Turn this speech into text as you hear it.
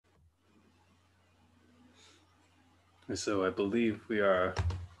So I believe we are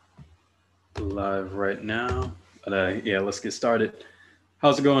live right now. But yeah, let's get started.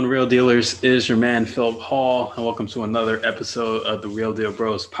 How's it going, Real Dealers? It is your man Philip Hall, and welcome to another episode of the Real Deal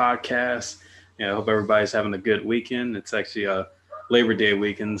Bros podcast. Yeah, I hope everybody's having a good weekend. It's actually a Labor Day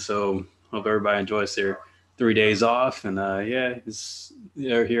weekend, so hope everybody enjoys their 3 days off. And yeah, it's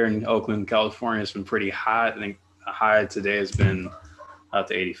here in Oakland, California. It's been pretty hot. I think the high today has been up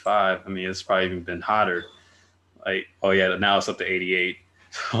to 85. I mean, it's probably even been hotter. Like, oh yeah, now it's up to 88.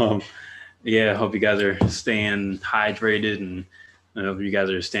 Um, yeah, I hope you guys are staying hydrated and I hope you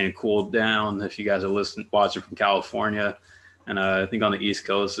guys are staying cooled down. If you guys are listening, watching from California, and I think on the East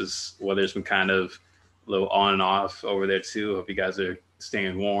Coast is weather's been kind of a little on and off over there too. Hope you guys are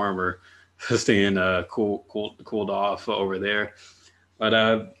staying warm or staying cooled off over there.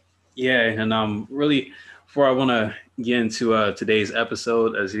 But yeah, and really before I want to get into today's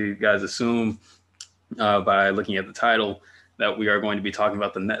episode, as you guys assume by looking at the title, that we are going to be talking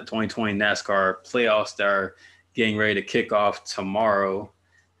about the 2020 NASCAR playoffs that are getting ready to kick off tomorrow.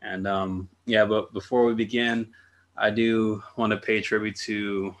 And yeah, but before we begin, I do want to pay tribute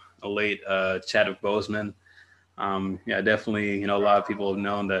to a late Chadwick Boseman. Yeah, definitely, a lot of people have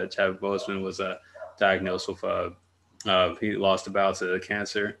known that Chadwick Boseman was diagnosed with, he lost a bout to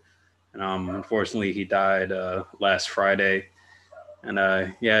cancer. And unfortunately, he died last Friday. And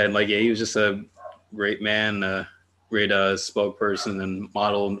yeah, yeah, he was just a great man, great spokesperson and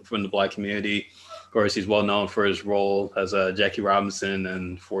model from the Black community. Of course, he's well known for his role as Jackie Robinson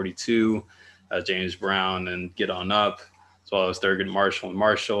and 42, James Brown and Get On Up, as well as Thurgood Marshall and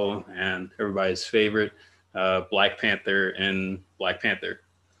Marshall, and everybody's favorite, Black Panther and Black Panther.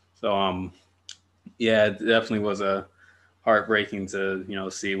 So, yeah, it definitely was a heartbreaking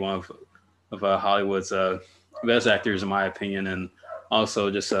to see one of Hollywood's best actors, in my opinion, and also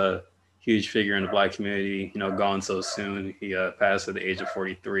just a huge figure in the Black community. Gone so soon. He passed at the age of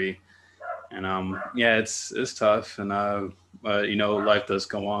 43, and yeah, it's tough, and but life does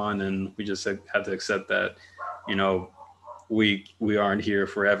go on, and we just have to accept that you know we aren't here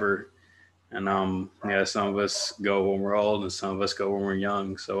forever, and yeah, some of us go when we're old, and some of us go when we're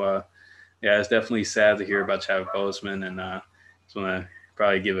young. So yeah, it's definitely sad to hear about Chadwick Boseman, and just want to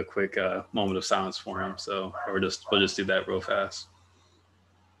probably give a quick moment of silence for him. So we'll just do that real fast.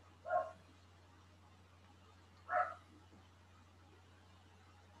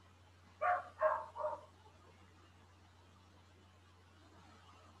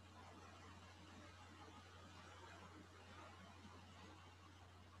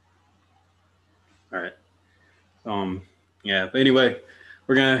 All right. Um, yeah, but anyway,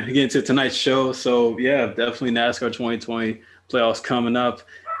 we're gonna get into tonight's show. So yeah, definitely NASCAR 2020 playoffs coming up,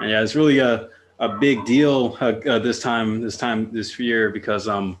 and yeah, it's really a big deal this year because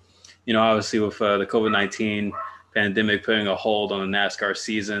obviously with the COVID-19 pandemic putting a hold on the NASCAR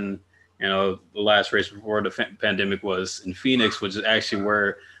season. The last race before the pandemic was in Phoenix, which is actually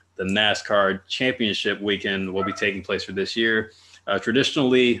where the NASCAR Championship weekend will be taking place for this year.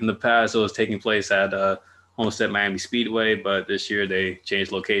 Traditionally, in the past, it was taking place at Homestead Miami Speedway, but this year they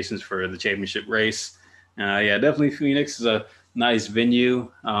changed locations for the championship race. Yeah, definitely Phoenix is a nice venue.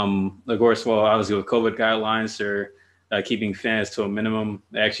 Of course, well, obviously with COVID guidelines, they're keeping fans to a minimum.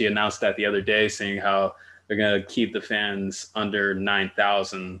 They actually announced that the other day, saying how they're going to keep the fans under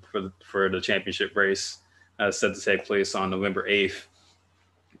 9,000 for the championship race set to take place on November 8th.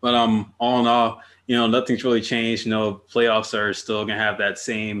 But all in all, nothing's really changed. Playoffs are still gonna have that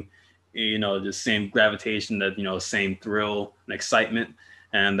same, the same gravitation, that same thrill and excitement.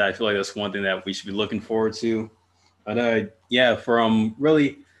 And I feel like that's one thing that we should be looking forward to. But yeah,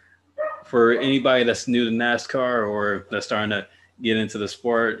 really for anybody that's new to NASCAR or that's starting to get into the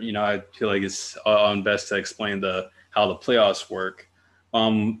sport, I feel like it's on best to explain the how the playoffs work.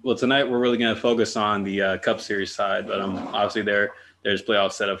 Well, tonight we're really going to focus on the Cup Series side, but obviously there's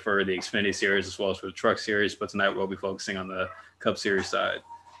playoffs set up for the Xfinity Series as well as for the Truck Series. But tonight we'll be focusing on the Cup Series side.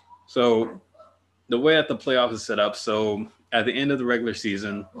 So the way that the playoffs is set up, so at the end of the regular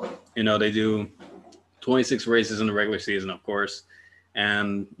season, they do 26 races in the regular season, of course.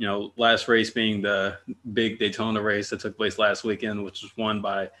 And, last race being the big Daytona race that took place last weekend, which was won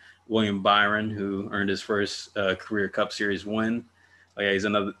by William Byron, who earned his first career Cup Series win. Yeah, he's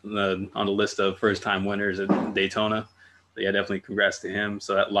another on the list of first-time winners at Daytona. But yeah, definitely congrats to him.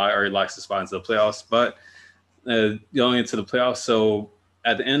 So that already locks the spot into the playoffs. But going into the playoffs, so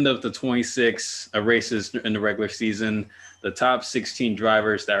at the end of the 26 races in the regular season, the top 16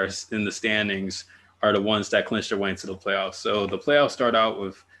 drivers that are in the standings are the ones that clinch their way into the playoffs. So the playoffs start out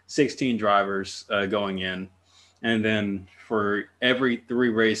with 16 drivers going in, and then for every three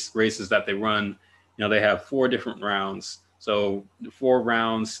races that they run they have 4 different rounds. So 4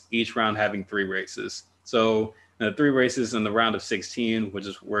 rounds, each round having 3 races. So the 3 races in the round of 16, which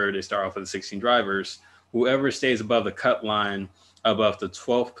is where they start off with the 16 drivers, whoever stays above the cut line, above the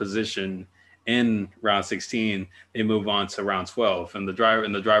 12th position in round 16, they move on to round 12. And the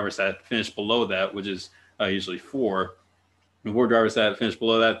drivers that finish below that, which is usually 4, the 4 drivers that finish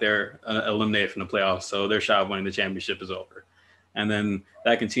below that, they're eliminated from the playoffs. So their shot of winning the championship is over. And then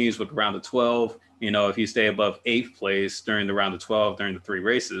that continues with round of 12. If you stay above 8th place during the round of 12, during the 3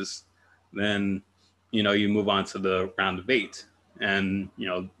 races, then, you move on to the round of 8. And,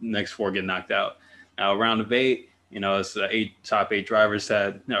 next 4 get knocked out. Now, round of 8, it's the top 8 drivers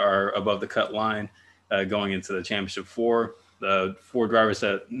that are above the cut line going into the championship 4. The 4 drivers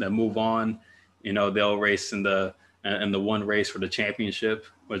that move on, they'll race in the one race for the championship,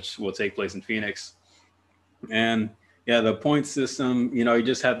 which will take place in Phoenix. And yeah, the point system, you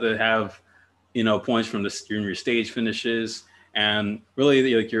just have to have, points from the junior stage finishes, and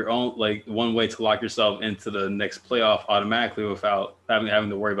really like your own, like one way to lock yourself into the next playoff automatically without having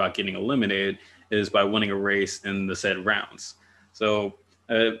to worry about getting eliminated is by winning a race in the said rounds. So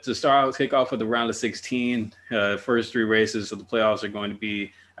to start out, kick off with the round of 16, first 3 races of the playoffs are going to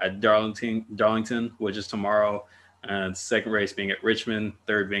be at Darlington, which is tomorrow. And second race being at Richmond,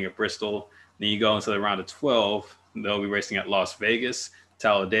 third being at Bristol. Then you go into the round of 12. They'll be racing at Las Vegas,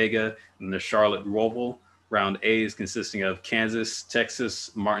 Talladega, and the Charlotte Roval. Round A is consisting of Kansas,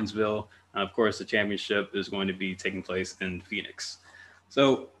 Texas, Martinsville, and of course the championship is going to be taking place in Phoenix.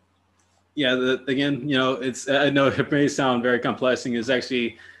 So, yeah, again, I know it may sound very complex. It's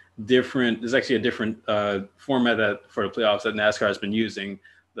actually different. There's actually a different format that for the playoffs that NASCAR has been using.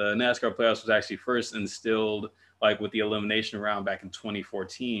 The NASCAR playoffs was actually first instilled with the elimination round back in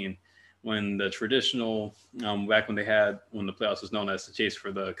 2014, when the traditional back when the playoffs was known as the Chase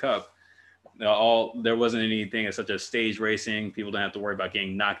for the Cup. There wasn't anything such as stage racing. People didn't have to worry about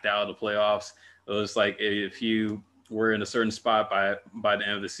getting knocked out of the playoffs. It was like if you were in a certain spot by the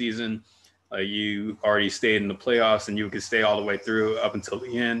end of the season, you already stayed in the playoffs and you could stay all the way through up until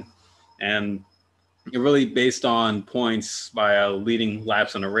the end. And you're really based on points by leading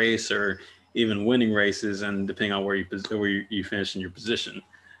laps in a race or even winning races, and depending on where you finish in your position.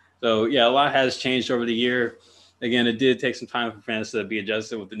 So yeah, a lot has changed over the year. Again, it did take some time for fans to be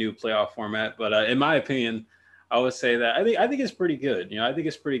adjusted with the new playoff format, but in my opinion, I would say that I think it's pretty good. I think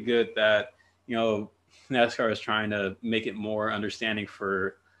it's pretty good that NASCAR is trying to make it more understanding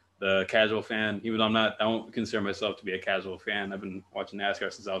for the casual fan. Even though I don't consider myself to be a casual fan. I've been watching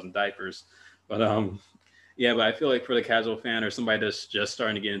NASCAR since I was in diapers, but yeah, but I feel like for the casual fan or somebody that's just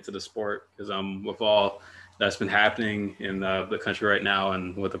starting to get into the sport, because with all that's been happening in the country right now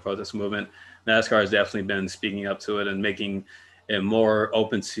and with the protest movement, NASCAR has definitely been speaking up to it and making it more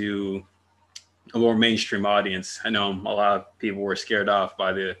open to a more mainstream audience. I know a lot of people were scared off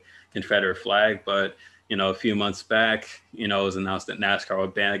by the Confederate flag, but a few months back, it was announced that NASCAR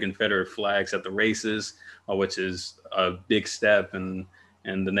would ban Confederate flags at the races, which is a big step and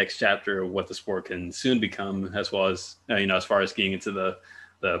the next chapter of what the sport can soon become, as well as as far as getting into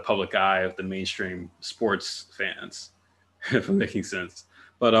the public eye of the mainstream sports fans, if I'm making sense.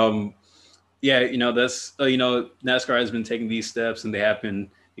 But yeah, that's NASCAR has been taking these steps, and they have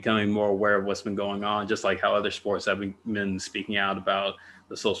been becoming more aware of what's been going on, just like how other sports have been speaking out about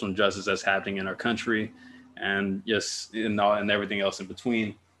the social injustice that's happening in our country, and just and everything else in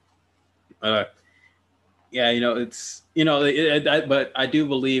between. Yeah, it's but I do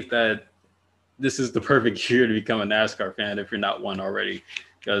believe that this is the perfect year to become a NASCAR fan if you're not one already,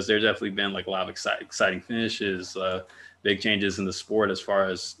 because there's definitely been like a lot of exciting finishes, big changes in the sport as far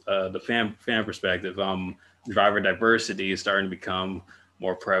as the fan perspective. Driver diversity is starting to become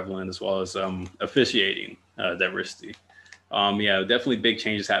more prevalent, as well as officiating diversity. Yeah, definitely big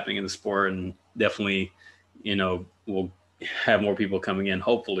changes happening in the sport, and definitely, we'll have more people coming in,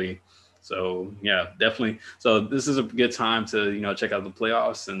 hopefully. So yeah, definitely. So this is a good time to check out the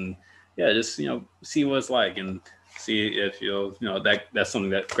playoffs and yeah, just see what it's like and see if that's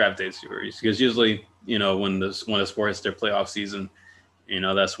something that gravitates yours, because usually when the sport hits their playoff season,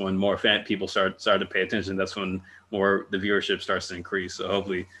 that's when more people start to pay attention. That's when more the viewership starts to increase. So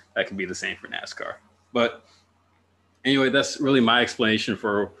hopefully that can be the same for NASCAR. But anyway, that's really my explanation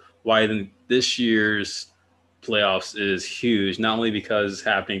for why this year's playoffs is huge, not only because it's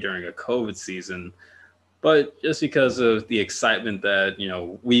happening during a COVID season, but just because of the excitement that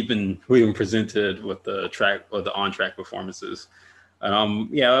we've been presented with the on track performances.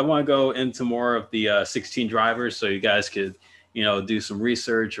 Yeah, I want to go into more of the 16 drivers, so you guys could do some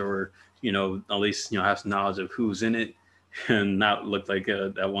research, or at least have some knowledge of who's in it. and not look like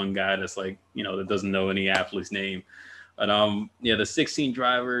that one guy that's like, that doesn't know any athlete's name. But yeah, the 16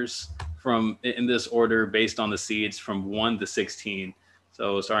 drivers from in this order based on the seeds from 1 to 16.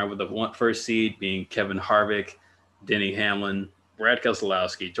 So starting with the first seed being Kevin Harvick, Denny Hamlin, Brad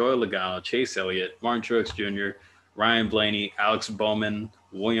Keselowski, Joey Logano, Chase Elliott, Martin Truex Jr., Ryan Blaney, Alex Bowman,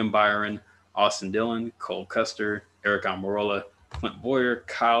 William Byron, Austin Dillon, Cole Custer, Eric Almirola, Clint Boyer,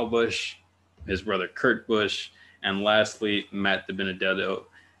 Kyle Busch, his brother Kurt Busch, and lastly Matt DiBenedetto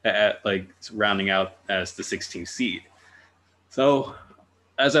at like rounding out as the 16th seed. So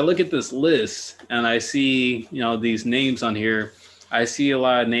as I look at this list and I see, these names on here, I see a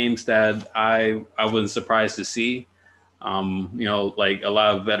lot of names that I wasn't surprised to see. Like a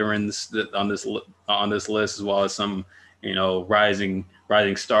lot of veterans that on this list, as well as some, rising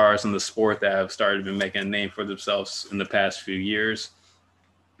stars in the sport that have started to make a name for themselves in the past few years.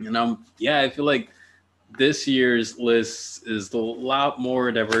 I feel like this year's list is a lot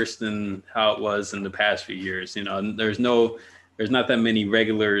more diverse than how it was in the past few years. There's not that many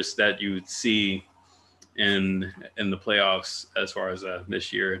regulars that you would see in the playoffs as far as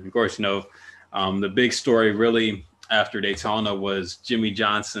this year. And of course, the big story really after Daytona was Jimmie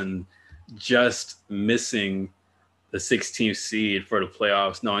Johnson just missing the 16th seed for the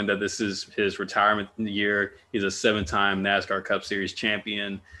playoffs, knowing that this is his retirement year. He's a 7-time NASCAR Cup Series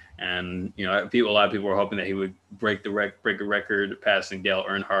champion. And, a lot of people were hoping that he would break a record, passing Dale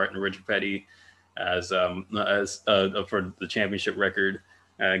Earnhardt and Richard Petty as for the championship record,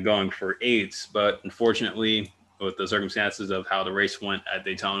 going for 8. But unfortunately, with the circumstances of how the race went at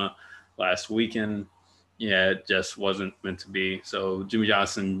Daytona last weekend, it just wasn't meant to be. So Jimmie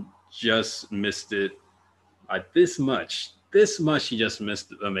Johnson just missed it by this much. He just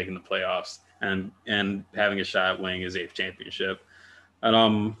missed making the playoffs and having a shot at winning his 8th championship.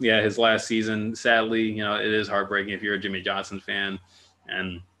 And his last season, sadly, it is heartbreaking if you're a Jimmie Johnson fan.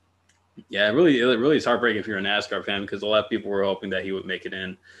 And yeah, it really is heartbreaking if you're a NASCAR fan, because a lot of people were hoping that he would make it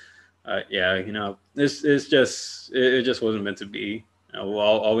in. It just wasn't meant to be.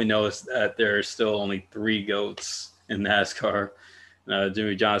 All we know is that there are still only 3 GOATs in NASCAR.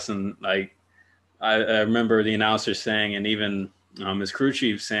 Jimmie Johnson, like I remember the announcer saying, and even his crew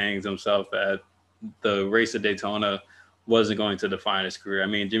chief saying to himself, that the race at Daytona wasn't going to define his career. I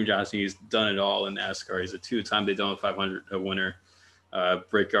mean, Jimmie Johnson, he's done it all in NASCAR. He's a 2-time Daytona 500 winner,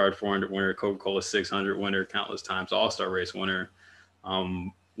 Brickyard 400 winner, Coca-Cola 600 winner, countless times All-Star race winner.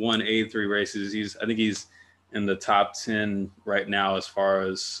 Won 83 races. I think he's in the top 10 right now as far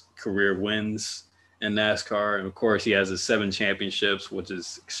as career wins in NASCAR. And of course, he has his 7 championships, which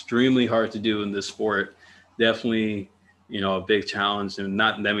is extremely hard to do in this sport. Definitely, a big challenge, and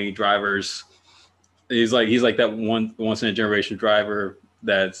not that many drivers. He's like that once in a generation driver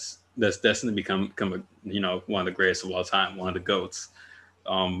that's destined to become one of the greatest of all time, one of the GOATs.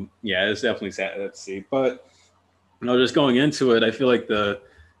 It's definitely sad to see. But just going into it, I feel like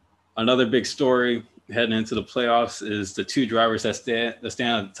another big story heading into the playoffs is the 2 drivers that stand at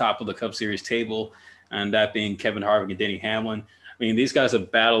the top of the Cup Series table, and that being Kevin Harvick and Denny Hamlin. I mean, these guys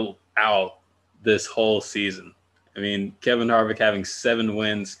have battled out this whole season. I mean, Kevin Harvick having 7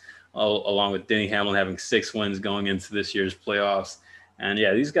 wins, along with Denny Hamlin having 6 wins going into this year's playoffs. And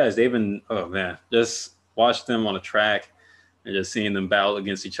yeah, these guys, they've been, just watch them on a track and just seeing them battle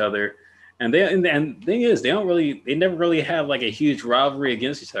against each other. And the thing is, they never really have like a huge rivalry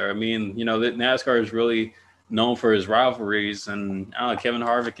against each other. I mean, NASCAR is really known for his rivalries, and Kevin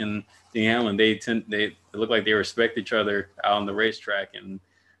Harvick and Denny Hamlin, they look like they respect each other out on the racetrack, and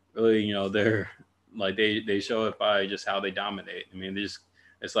really, they're like they show it by just how they dominate. I mean,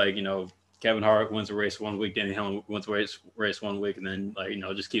 it's like, Kevin Harvick wins a race one week, Denny Hamlin wins a race one week, and then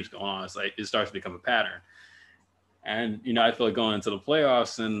just keeps going on. It's like it starts to become a pattern. And I feel like going into the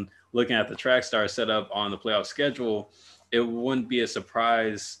playoffs and looking at the track star set up on the playoff schedule, it wouldn't be a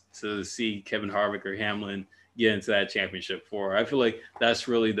surprise to see Kevin Harvick or Hamlin get into that championship 4. I feel like that's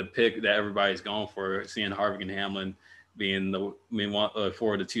really the pick that everybody's going for, seeing Harvick and Hamlin being one of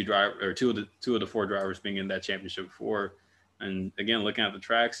the 2 of the 4 drivers being in that championship 4. And again, looking at the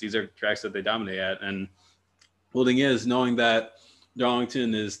tracks, these are tracks that they dominate at. And the thing is, knowing that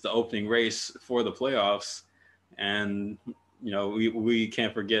Darlington is the opening race for the playoffs, and we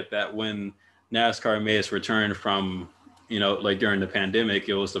can't forget that when NASCAR made its return from like during the pandemic,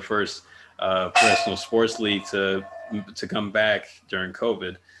 it was the first professional sports league to come back during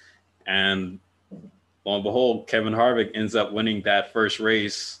COVID. And lo and behold, Kevin Harvick ends up winning that first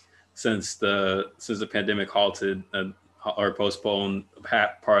race since the pandemic halted or postponed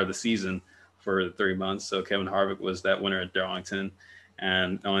part of the season for 3 months. So Kevin Harvick was that winner at Darlington,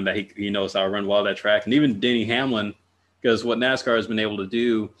 and knowing that he knows how to run well that track. And even Denny Hamlin, Because what NASCAR has been able to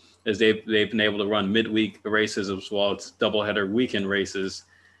do is they've been able to run midweek races as well as doubleheader weekend races,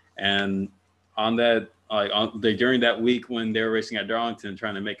 and on that during that week when they were racing at Darlington,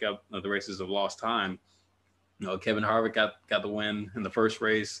 trying to make up the races of lost time. Kevin Harvick got the win in the first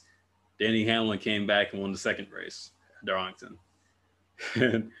race. Denny Hamlin came back and won the second race at Darlington.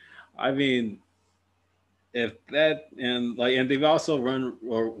 And I mean, if that and they've also run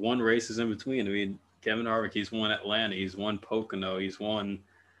or won races in between. I mean, Kevin Harvick, he's won Atlanta, he's won Pocono, he's won,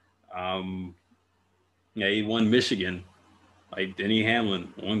 um, yeah, he won Michigan. Like Denny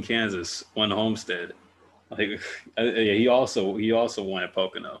Hamlin won Kansas, won Homestead. Like yeah, he also won at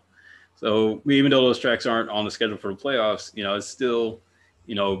Pocono. So even though those tracks aren't on the schedule for the playoffs, it still,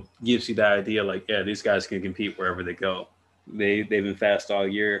 gives you that idea. Like, yeah, these guys can compete wherever they go. They've been fast all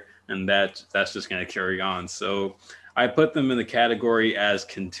year, and that's just going to carry on. So I put them in the category as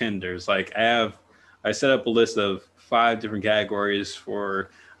contenders. Like I set up a list of 5 different categories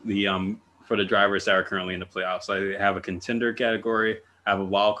for the drivers that are currently in the playoffs. I have a contender category, I have a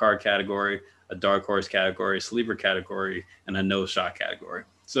wild card category, a dark horse category, sleeper category, and a no shot category.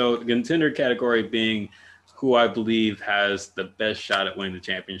 So the contender category being who I believe has the best shot at winning the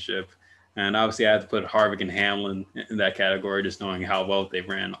championship. And obviously I have to put Harvick and Hamlin in that category, just knowing how well they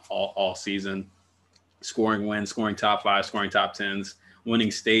ran all season, scoring wins, scoring top 5, scoring top 10s,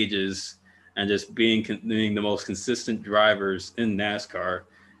 winning stages, and just being the most consistent drivers in NASCAR.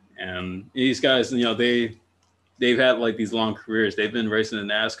 And these guys, they've had like these long careers. They've been racing in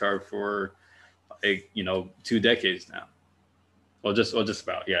NASCAR for 2 decades now. Well, just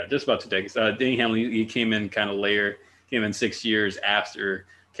about 2 decades. Denny Hamlin, he came in kind of later, came in 6 years after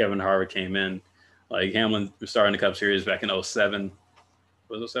Kevin Harvick came in. Like Hamlin started the Cup Series back in 07.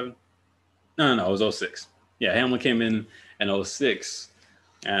 Was it 07? No, it was 06. Yeah, Hamlin came in 06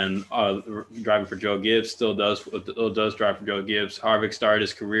 and driving for Joe Gibbs, still does drive for Joe Gibbs. Harvick started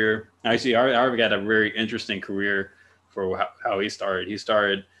his career. Actually, Harvick had a very interesting career for how he started.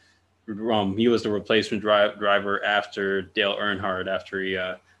 He was the replacement driver after Dale Earnhardt after he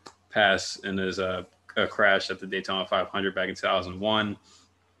passed in his crash at the Daytona 500 back in 2001.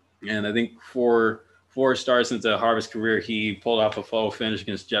 And I think four starts into Harvick's career, he pulled off a pole finish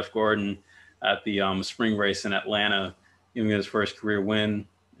against Jeff Gordon at the spring race in Atlanta, giving his first career win,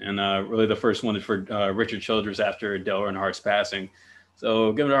 and really the first one for Richard Childress after Dale Earnhardt's passing.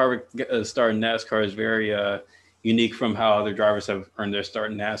 So giving Harvick a start in NASCAR is very unique from how other drivers have earned their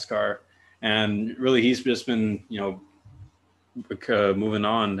start in NASCAR. And really, he's just been, moving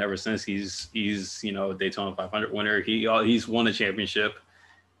on ever since. He's Daytona 500 winner. He's won a championship.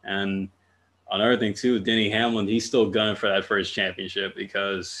 And another thing too, Denny Hamlin, he's still gunning for that first championship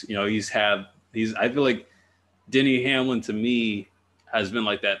because, I feel like Denny Hamlin to me has been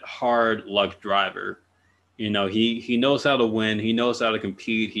like that hard luck driver. He knows how to win. He knows how to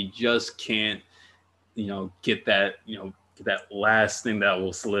compete. He just can't, get that last thing that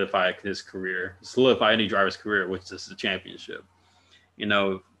will solidify his career, solidify any driver's career, which is the championship.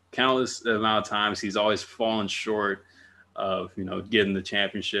 Countless amount of times he's always fallen short of, getting the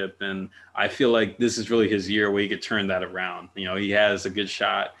championship. And I feel like this is really his year where he could turn that around. He has a good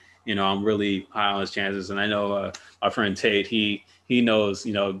shot. I'm really high on his chances. And I know my friend Tate, he knows,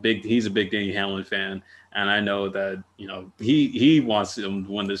 he's a big Denny Hamlin fan. And I know that, he wants him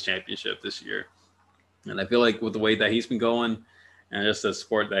to win this championship this year. And I feel like with the way that he's been going and just the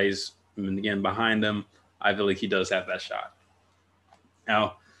support that he's been getting behind him, I feel like he does have that shot.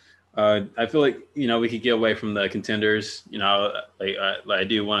 Now, I feel like, we could get away from the contenders. I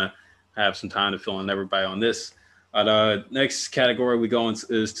do want to have some time to fill in everybody on this. Next category we go into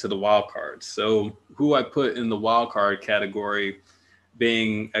is to the wild cards. So who I put in the wild card category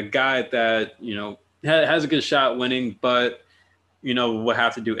being a guy that, has a good shot winning, but, will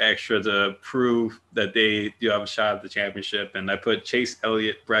have to do extra to prove that they do have a shot at the championship. And I put Chase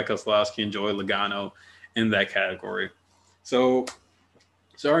Elliott, Brad Keselowski, and Joey Logano in that category. So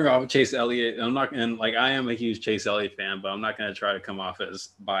starting off with Chase Elliott, I am a huge Chase Elliott fan, but I'm not going to try to come off as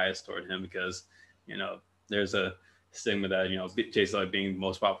biased toward him because, there's a stigma that, Chase Elliott being the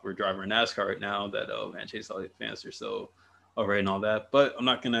most popular driver in NASCAR right now, that, oh man, Chase Elliott fans are so overrated and all that. But I'm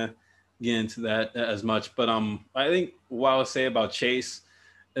not going to get into that as much. But I think what I'll say about Chase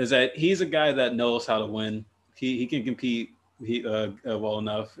is that he's a guy that knows how to win. He can compete well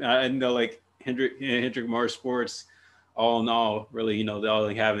enough. I know like Hendrick Motorsports, all in all, really, they're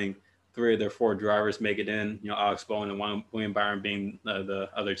only having 3 of their 4 drivers make it in. Alex Bowman and William Byron being the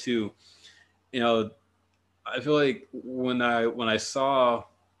other 2. I feel like when I saw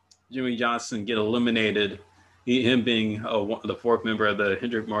Jimmie Johnson get eliminated, him being the 4th member of the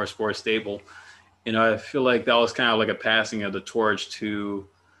Hendrick Motorsports stable, I feel like that was kind of like a passing of the torch to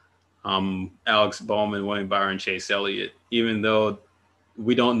Alex Bowman, William Byron, Chase Elliott. Even though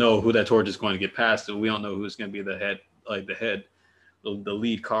we don't know who that torch is going to get passed to, we don't know who's going to be the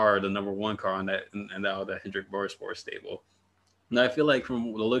lead car, the number one car on that and that Hendrick Motorsports stable. And I feel like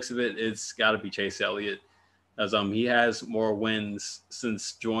from the looks of it, it's got to be Chase Elliott, as he has more wins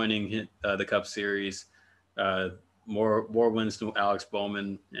since joining the Cup Series, uh, more wins than Alex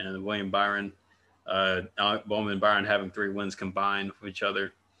Bowman and William Byron. Alex Bowman and Byron having 3 wins combined for each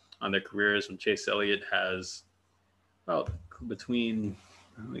other on their careers, and Chase Elliott has about between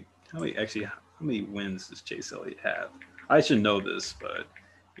how many wins does Chase Elliott have? I should know this, but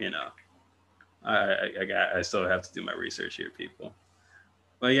you know, I still have to do my research here, people.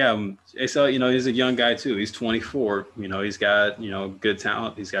 But yeah, so he's a young guy too. He's 24. He's got good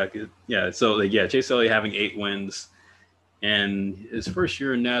talent. He's got good. Yeah. So like, yeah, Chase Elliott having 8 wins, and his first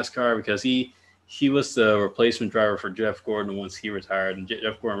year in NASCAR because he was the replacement driver for Jeff Gordon once he retired, and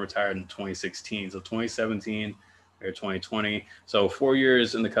Jeff Gordon retired in 2016. So 2017 or 2020. So 4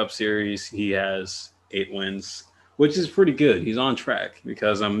 years in the Cup Series, he has 8 wins, which is pretty good. He's on track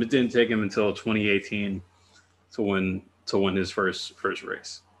because it didn't take him until 2018 to win his first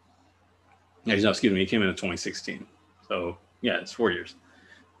race. Yeah, no, excuse me, he came in 2016. So yeah, it's 4 years.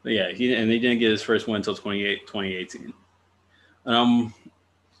 But yeah, he didn't get his first win until 2018.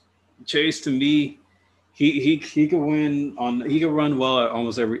 Chase, to me, he could win he could run well at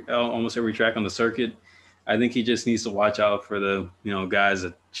almost every track on the circuit. I think he just needs to watch out for the guys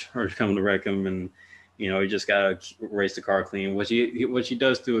that are coming to wreck him, and he just gotta race the car clean, which he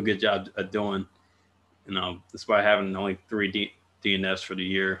does do a good job at doing. Despite having only 3 DNFs for the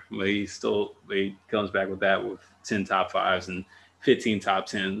year, but he comes back with that with 10 top fives and 15 top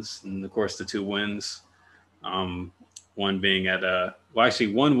tens, and of course the 2 wins. One being at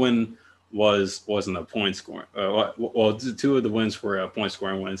actually one win wasn't a point scoring. Well, 2 of the wins were point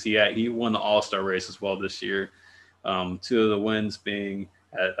scoring wins. He won the All-Star race as well this year. 2 of the wins being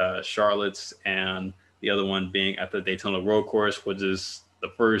at Charlotte's, and the other one being at the Daytona Road Course, which is the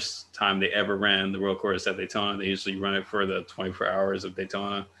first time they ever ran the road course at Daytona. They usually run it for the 24 hours of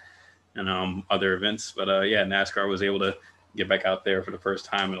Daytona and other events. But yeah, NASCAR was able to get back out there for the first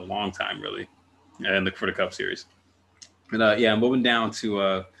time in a long time, really, and for the Cup Series. And yeah, moving down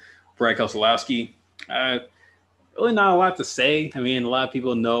to Brad Keselowski. Really not a lot to say. I mean, a lot of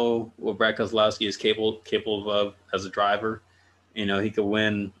people know what Brad Keselowski is capable of as a driver. He could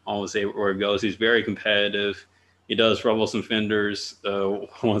win almost everywhere he goes. He's very competitive. He does rumble some fenders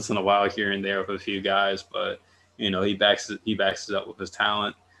once in a while here and there with a few guys, but he backs it up with his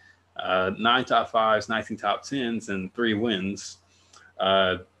talent. 9 top fives, 19 top tens, and 3 wins.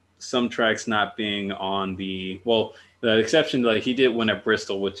 Some tracks not being on the exception, like he did win at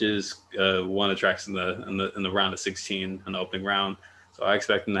Bristol, which is one of the tracks in the round of 16 in the opening round. So I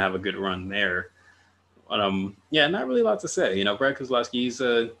expect him to have a good run there. But yeah, not really a lot to say. Brad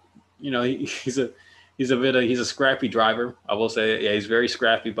Keselowski, he's a scrappy driver. I will say, yeah, he's very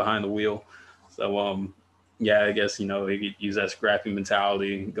scrappy behind the wheel. So yeah, I guess he could use that scrappy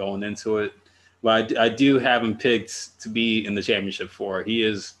mentality going into it. But I do have him picked to be in the championship 4. He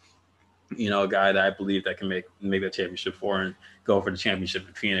is a guy that I believe that can make the championship 4 and go for the championship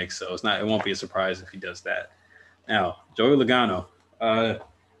in Phoenix. So it won't be a surprise if he does that. Now, Joey Logano, Brad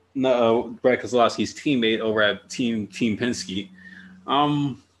Keselowski's teammate over at Team Penske,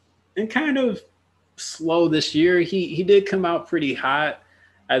 and kind of slow this year. He did come out pretty hot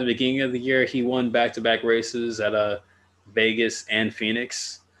at the beginning of the year. He won back-to-back races at Vegas and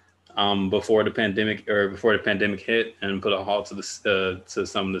Phoenix before the pandemic hit and put a halt to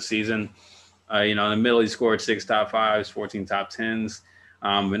some of the season. In the middle, he scored 6 top fives, 14 top tens.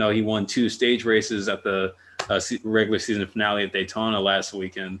 He won 2 stage races at the regular season finale at Daytona last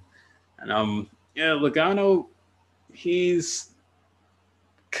weekend. And yeah, Logano, he's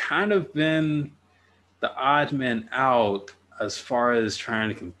kind of been the odd man out as far as trying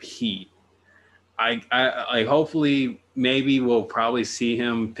to compete. I hopefully maybe we'll probably see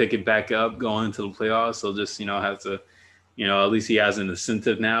him pick it back up going into the playoffs. So just have to at least he has an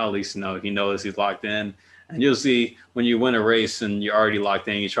incentive now. At least he knows he's locked in. And you'll see when you win a race and you're already locked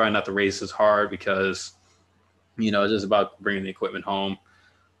in, you try not to race as hard because it's just about bringing the equipment home.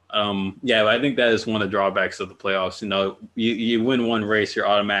 Yeah, but I think that is one of the drawbacks of the playoffs. You win one race, you're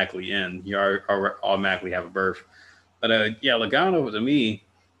automatically in. You automatically have a berth. But yeah, Logano, to me,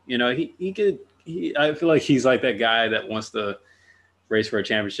 I feel like he's like that guy that wants to race for a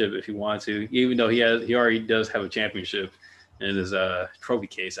championship if he wants to, even though he already does have a championship in his trophy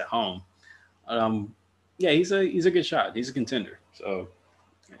case at home. Yeah, he's a good shot. He's a contender. So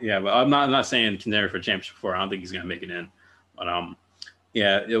Yeah, but I'm not saying contender for championship 4. I don't think he's gonna make it in. But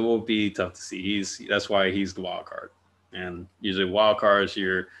yeah, it will be tough to see. That's why he's the wild card. And usually wild cards,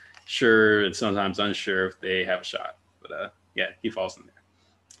 you're sure and sometimes unsure if they have a shot. But yeah, he falls in there.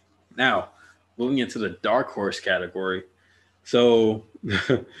 Now, moving into the dark horse category. So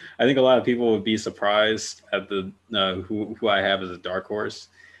I think a lot of people would be surprised at the who I have as a dark horse,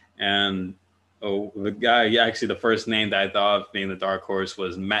 and the guy actually the first name that I thought of being the dark horse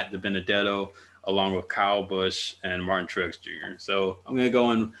was Matt DiBenedetto, along with Kyle Busch and Martin Truex Jr. So I'm gonna go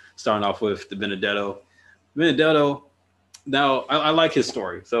and starting off with DiBenedetto. Benedetto. Now I like his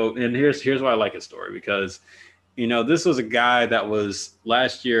story. So and here's why I like his story because this was a guy that was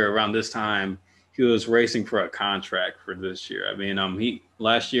last year around this time he was racing for a contract for this year. I mean, he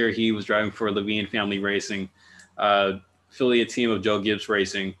last year he was driving for Levine Family Racing, affiliate team of Joe Gibbs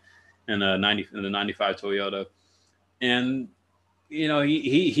Racing, in the '95 Toyota, and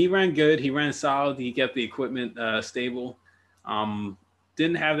he ran good. He ran solid. He kept the equipment stable. Um,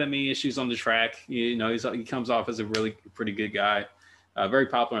 didn't have that many issues on the track. He comes off as a really pretty good guy. Very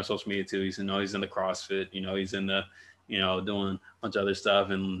popular on social media too. He's in the CrossFit. He's in the doing a bunch of other stuff,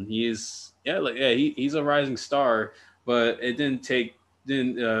 and he's a rising star. But it didn't take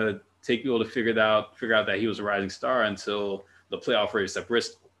people to figure out that he was a rising star until the playoff race at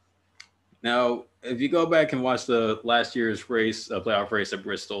Bristol. Now, if you go back and watch the last year's race, playoff race at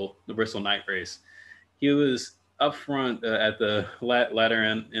Bristol, the Bristol night race, he was up front at the latter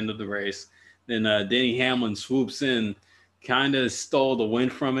end of the race. Then Denny Hamlin swoops in, kind of stole the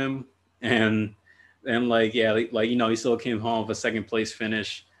win from him, and he still came home with a second place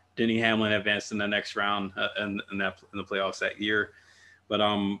finish. Denny Hamlin advanced in the next round in the playoffs that year. But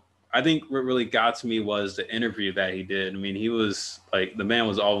I think what really got to me was the interview that he did. I mean, he was like the man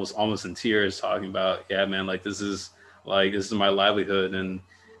was almost in tears talking about, yeah, man, this is my livelihood, and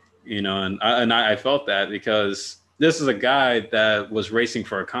I felt that because this is a guy that was racing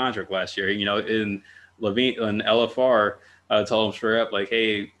for a contract last year. In Levine and LFR told him straight up, like,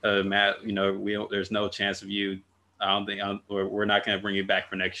 hey, Matt, there's no chance of you. I don't think we're not going to bring you back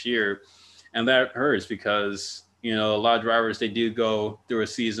for next year, and that hurts because a lot of drivers they do go through a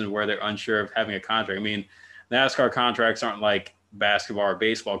season where they're unsure of having a contract. I mean, NASCAR contracts aren't like basketball or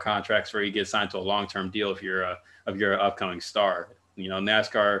baseball contracts where you get signed to a long-term deal if you're an upcoming star.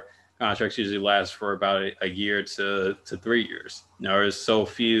 NASCAR contracts usually last for about a year to 3 years. Now, there's so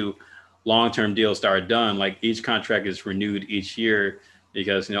few long-term deals that are done. Like each contract is renewed each year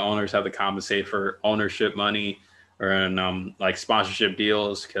because owners have to compensate for ownership money or in like sponsorship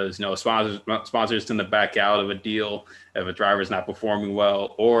deals because sponsors tend to back out of a deal if a driver is not performing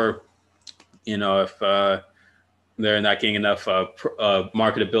well or if they're not getting enough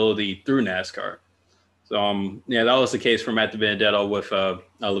marketability through NASCAR. So that was the case for Matt DiBenedetto with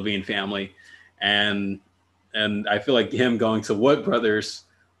Levine Family, and I feel like him going to Wood Brothers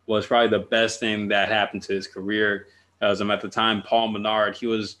was probably the best thing that happened to his career. As at the time, Paul Menard, he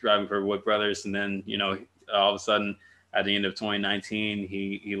was driving for Wood Brothers, and then all of a sudden at the end of 2019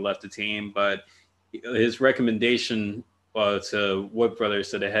 he left the team. But his recommendation to Wood Brothers,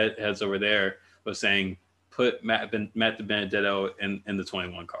 to the heads over there, was saying put Matt DiBenedetto in the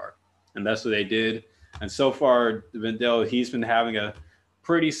 21 car, and that's what they did. And so far, DiBenedetto, he's been having a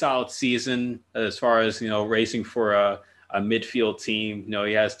pretty solid season as far as racing for a midfield team.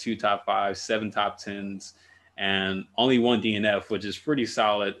 He has 2 top 5s, 7 top 10s, and only 1 DNF, which is pretty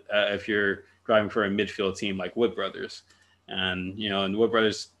solid if you're driving for a midfield team like Wood Brothers. And and Wood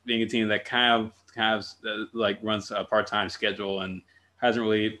Brothers being a team that kind of like runs a part-time schedule and hasn't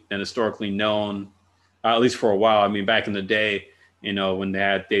really been historically known, at least for a while. I mean, back in the day, when they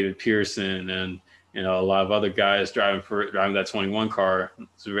had David Pearson and a lot of other guys driving that 21 car,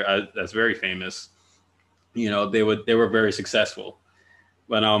 that's very famous. They were very successful.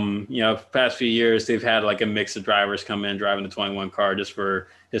 But past few years they've had like a mix of drivers come in driving the 21 car just for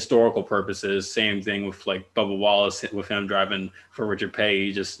historical purposes. Same thing with like Bubba Wallace with him driving for Richard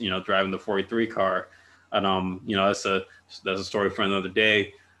Petty, just driving the 43 car. And that's a story for another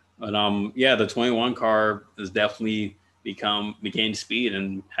day. But the 21 car has definitely gained speed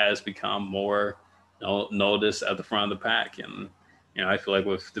and has become more noticed at the front of the pack. And I feel like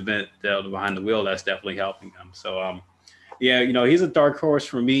with the behind the wheel, that's definitely helping them. So he's a dark horse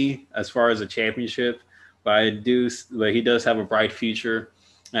for me as far as a championship, but he does have a bright future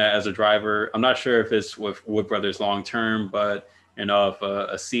as a driver. I'm not sure if it's with Wood Brothers long term, but if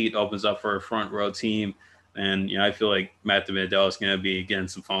a seat opens up for a front row team, then I feel like Matt DiBenedetto is going to be getting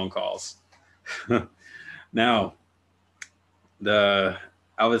some phone calls. Now, I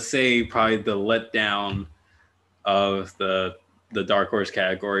would say probably the letdown of the the dark horse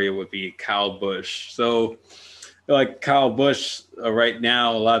category would be Kyle Busch. So like Kyle Busch right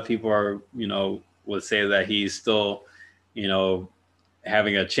now, a lot of people are, would say that he's still, you know,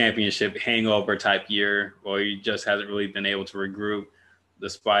 having a championship hangover type year, or he just hasn't really been able to regroup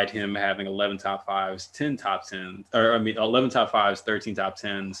despite him having 11 top fives, 10 top 10s, 11 top fives, 13 top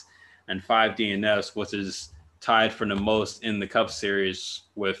 10s, and 5 DNFs, which is tied for the most in the Cup Series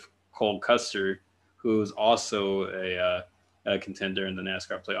with Cole Custer, who's also a contender in the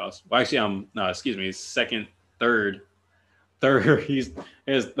NASCAR playoffs. Well, actually, no, excuse me, second, third, he's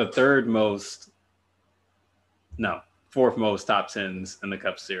the third most, no, fourth most top tens in the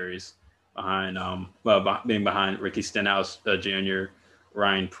Cup Series, behind being behind Ricky Stenhouse Jr.,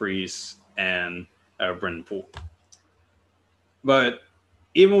 Ryan Preece, and Brendan Poole. But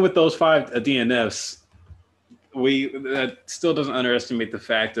even with those 5 DNFs, that still doesn't underestimate the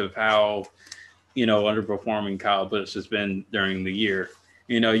fact of how underperforming Kyle Busch has been during the year.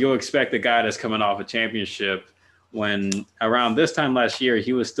 You'll expect a guy that's coming off a championship when around this time last year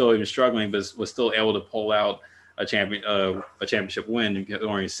he was still even struggling, but was still able to pull out a championship win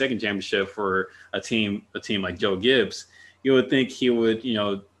or his second championship for a team like Joe Gibbs. You would think he would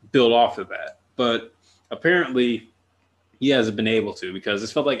build off of that, but apparently he hasn't been able to, because it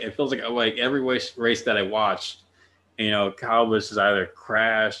feels like every race that I watched, Kyle Busch has either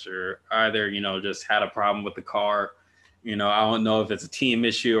crashed or either just had a problem with the car. I don't know if it's a team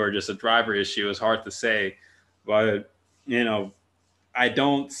issue or just a driver issue. It's hard to say, but I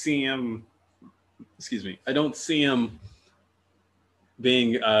don't see him. Excuse me. I don't see him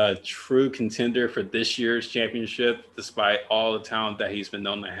being a true contender for this year's championship, despite all the talent that he's been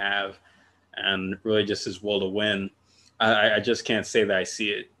known to have, and really just his will to win. I just can't say that I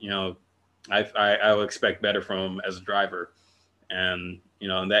see it. I would expect better from him as a driver, and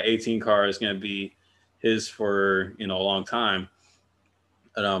that 18 car is going to be his for a long time.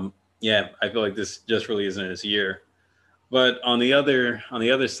 But yeah, I feel like this just really isn't his year. But on the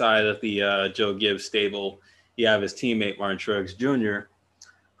other side of the Joe Gibbs stable, you have his teammate Martin Truex Jr.,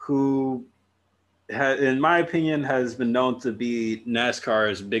 who, in my opinion, has been known to be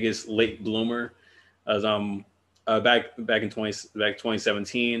NASCAR's biggest late bloomer. As back in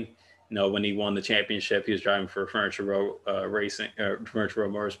 2017, when he won the championship, he was driving for Furniture Row Furniture Row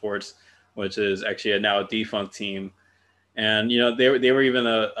Motorsports, which is actually now a defunct team. And they were even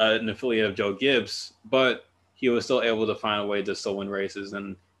an affiliate of Joe Gibbs, but he was still able to find a way to still win races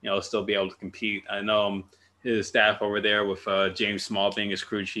and still be able to compete. I know his staff over there, with James Small being his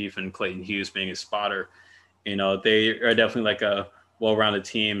crew chief and Clayton Hughes being his spotter, they are definitely like a well-rounded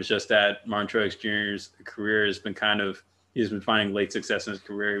team. It's just that Martin Truex Jr.'s career has been he's been finding late success in his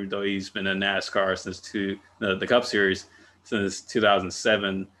career, even though he's been in NASCAR since the Cup Series since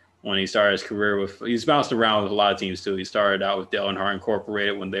 2007, when he started his career he's bounced around with a lot of teams too. He started out with Dale Earnhardt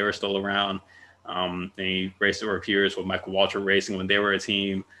Incorporated when they were still around. And he raced over a few years with Michael Waltrip Racing when they were a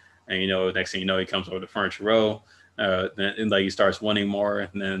team. And, next thing you know, he comes over to Furniture Row. And he starts winning more.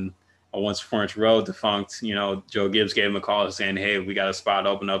 And then once Furniture Row defunct, Joe Gibbs gave him a call saying, hey, we got a spot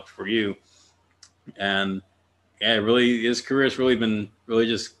open up for you. And yeah, really, his career has really been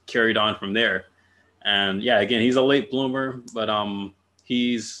just carried on from there. And yeah, again, he's a late bloomer, but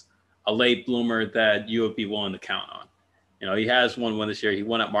he's a late bloomer that you would be willing to count on. He has one win this year. He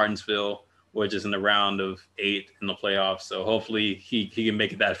won at Martinsville, which is in the round of 8 in the playoffs. So hopefully he can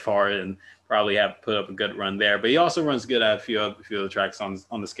make it that far and probably have put up a good run there. But he also runs good at a few other tracks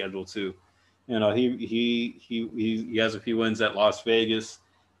on the schedule too. He has a few wins at Las Vegas,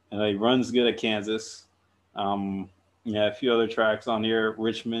 and he runs good at Kansas. A few other tracks on here.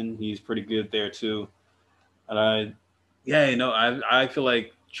 Richmond, he's pretty good there too. And I feel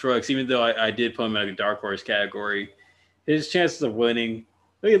like Truex, even though I did put him in a dark horse category, his chances of winning,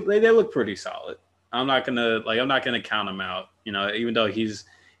 they look pretty solid. I'm not gonna count him out. Even though he's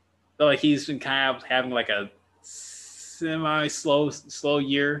been kind of having like a semi slow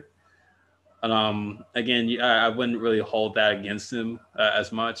year. Again, I wouldn't really hold that against him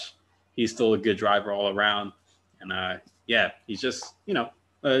as much. He's still a good driver all around, and he's just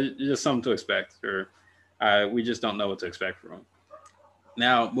just something to expect. Or we just don't know what to expect from him.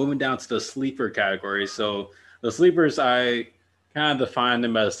 Now, moving down to the sleeper category. So the sleepers, I kind of define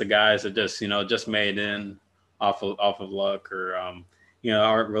them as the guys that just made in off of luck, or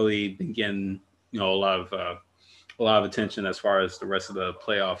aren't really been getting a lot of attention as far as the rest of the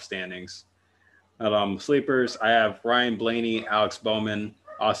playoff standings. Sleepers, I have Ryan Blaney, Alex Bowman,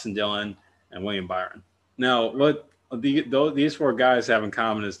 Austin Dillon, and William Byron. Now, what these 4 guys have in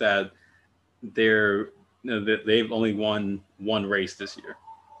common is that they've only won one race this year.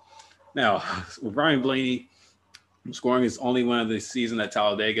 Now, with Ryan Blaney, scoring his only win of the season at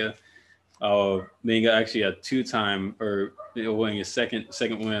Talladega, being actually a two-time or winning his second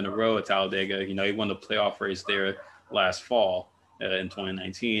win in a row at Talladega. He won the playoff race there last fall in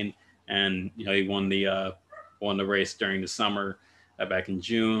 2019, and he won the race during the summer back in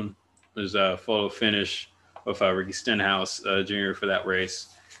June. There's a photo finish with Ricky Stenhouse Jr. for that race.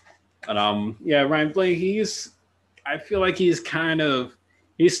 And yeah, Ryan Blaney, I feel like he's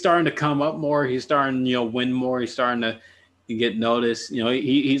starting to come up more. He's starting, win more. He's starting to get noticed.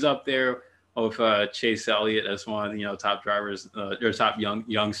 He's up there with Chase Elliott as one of the top drivers or top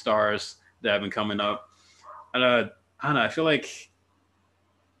young stars that have been coming up. And I don't know. I feel like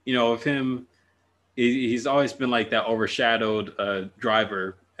with him, he's always been like that overshadowed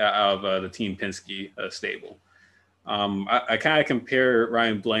driver out of the Team Penske stable. I kind of compare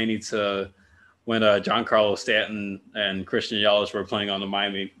Ryan Blaney to when Giancarlo Stanton and Christian Yelich were playing on the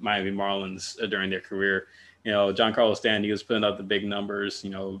Miami Marlins during their career. Giancarlo Stanton, he was putting up the big numbers,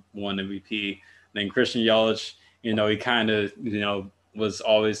 won MVP. Then Christian Yelich, he kind of, was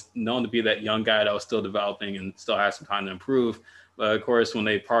always known to be that young guy that was still developing and still has some time to improve. But of course, when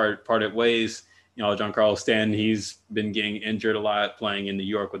they parted ways, Giancarlo Stanton, he's been getting injured a lot playing in New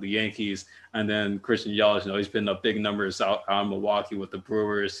York with the Yankees. And then Christian Yelich, he's putting up big numbers out in Milwaukee with the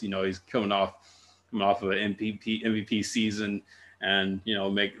Brewers. He's coming off of an MVP season and,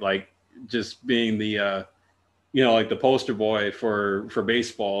 make like just being the, like the poster boy for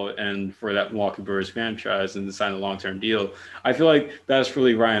baseball and for that Milwaukee Brewers franchise and to sign a long-term deal. I feel like that's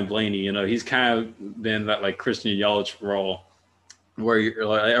really Ryan Blaney. He's kind of been that like Christian Yelich role where you're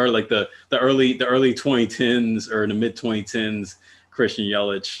like, or like the early 2010s or the mid 2010s Christian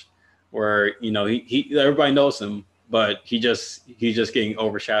Yelich, where he everybody knows him, but he's just getting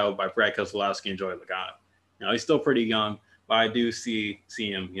overshadowed by Brad Keselowski and Joey Logano. He's still pretty young, but I do see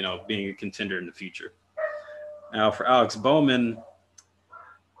him, being a contender in the future. Now for Alex Bowman,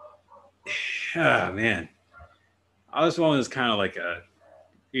 man, Alex Bowman is kind of like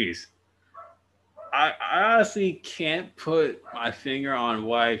geez. I honestly can't put my finger on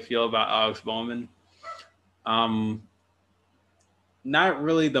what I feel about Alex Bowman. Not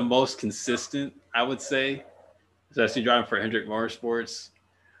really the most consistent, I would say, especially driving for Hendrick Motorsports.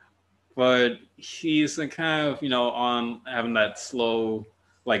 But he's kind of, on having that slow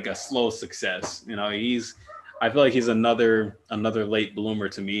success. I feel like he's another late bloomer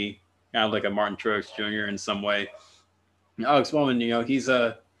to me, kind of like a Martin Truex Jr. in some way. Alex Bowman, he's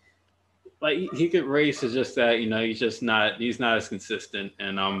like he could race. It's just that he's not as consistent,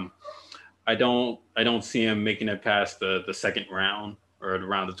 and I don't see him making it past the second round or the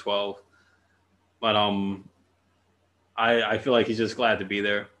round of 12. But I feel like he's just glad to be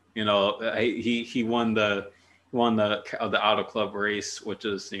there. He won the Auto Club race, which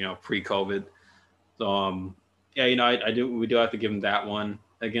is pre-COVID. So yeah, we do have to give him that one.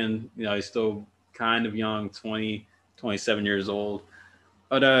 Again, he's still kind of young, 27 years old.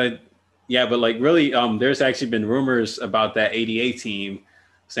 But yeah, but like really, there's actually been rumors about that ADA team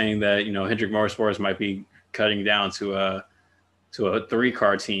saying that Hendrick Motorsports might be cutting down to a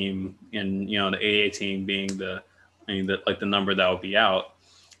 3-car team, and the ADA team being the number that will be out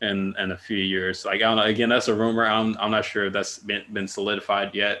in a few years. Like I don't know. Again, that's a rumor. I'm not sure if that's been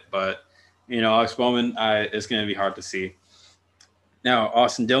solidified yet, but Alex Bowman, it's going to be hard to see. Now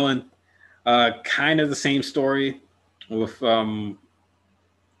Austin Dillon, kind of the same story with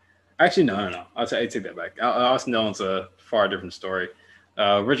Actually, no. I take that back. Austin Dillon's a far different story.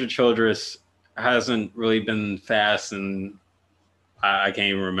 Richard Childress hasn't really been fast, and I can't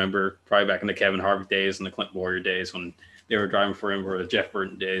even remember. Probably back in the Kevin Harvick days and the Clint Boyer days when they were driving for him, or the Jeff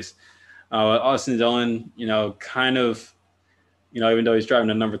Burton days. Austin Dillon, kind of, even though he's driving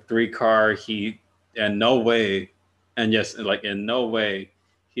the number 3 car, he in no way, he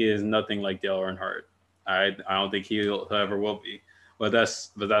is nothing like Dale Earnhardt. I don't think he ever will be. But that's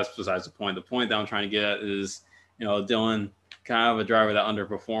besides the point. The point that I'm trying to get at is, Dillon, kind of a driver that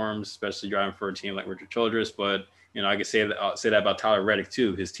underperforms, especially driving for a team like Richard Childress. But I could say that about Tyler Reddick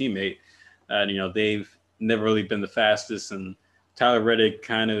too, his teammate. And they've never really been the fastest, and Tyler Reddick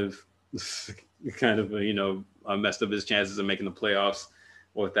kind of messed up his chances of making the playoffs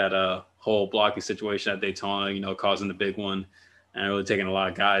with that whole blocking situation at Daytona, causing the big one and really taking a lot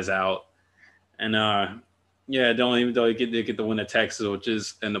of guys out. And yeah, even though he get the win at Texas, which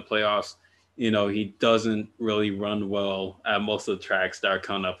is in the playoffs, he doesn't really run well at most of the tracks that are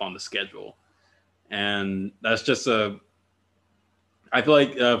coming up on the schedule. And that's just I feel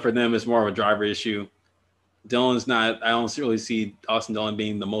like for them, it's more of a driver issue. I don't really see Austin Dillon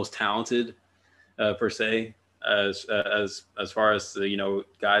being the most talented per se. as far as the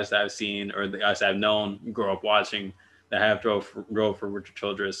guys that I've seen or the guys that I've known grow up watching that have drove for Richard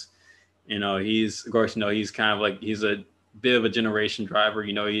Childress. He's of course he's kind of like he's a bit of a generation driver.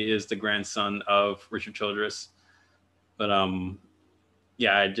 He is the grandson of Richard Childress, but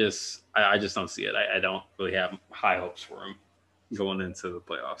yeah, I just don't see it. I don't really have high hopes for him going into the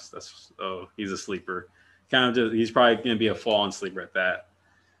playoffs. He's a sleeper. He's probably going to be a fallen sleeper at that.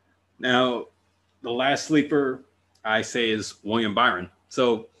 Now, the last sleeper I say is William Byron.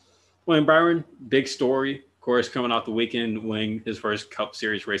 So William Byron, big story, of course, coming off the weekend, winning his first Cup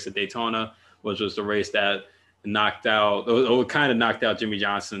Series race at Daytona, which was the race that kind of knocked out Jimmie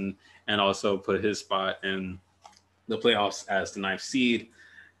Johnson and also put his spot in the playoffs as the ninth seed.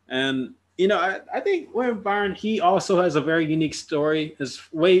 And I think William Byron, he also has a very unique story. Is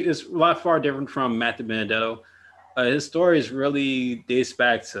a lot far different from Matt DiBenedetto. His story is really dates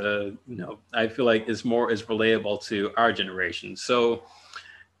back to I feel like is relatable to our generation. So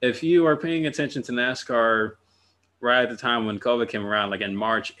if you are paying attention to NASCAR right at the time when COVID came around, like in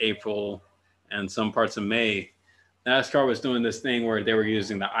March, April, and some parts of May, NASCAR was doing this thing where they were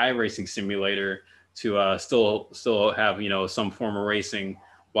using the iRacing simulator to still have some form of racing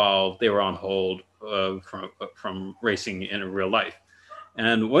while they were on hold from racing in real life.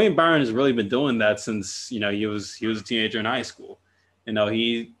 And William Byron has really been doing that since he was a teenager in high school.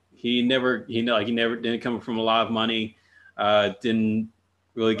 He never didn't come from a lot of money. Didn't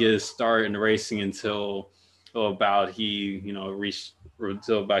really get his start in racing until about he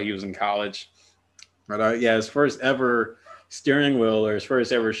was in college. But his first ever steering wheel or his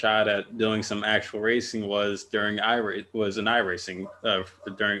first ever shot at doing some actual racing was in iRacing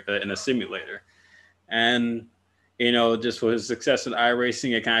in a simulator. And just with his success in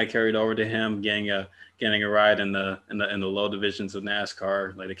iRacing, it kind of carried over to him getting a ride in the low divisions of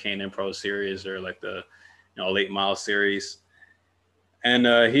NASCAR, like the K&N Pro Series or like the late model series. And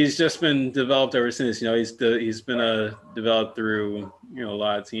he's just been developed ever since. He's been developed through a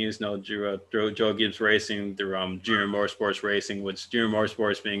lot of teams. Through Joe Gibbs Racing, through Junior Motorsports Racing, which Junior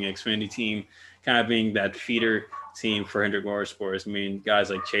Motorsports being an Xfinity team, kind of being that feeder team for Hendrick Motorsports. I mean, guys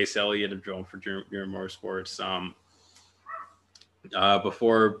like Chase Elliott have driven for Junior Motorsports.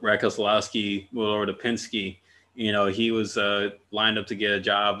 Before Brad Keselowski moved over to Penske, he was lined up to get a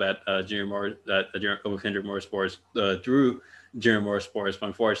job at with Hendrick Motorsports through Junior Motorsports, but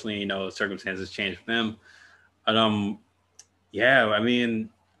unfortunately, circumstances changed for them. But I mean,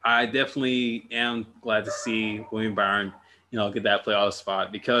 I definitely am glad to see William Byron, get that playoff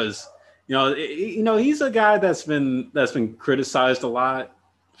spot because, he's a guy that's been criticized a lot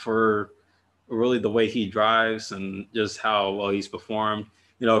for really the way he drives and just how well he's performed.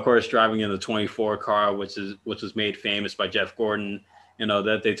 Of course, driving in the 24 car, which was made famous by Jeff Gordon.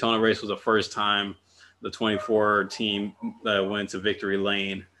 That Daytona race was the first time the 24 team went to victory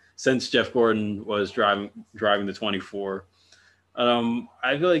lane since Jeff Gordon was driving the 24.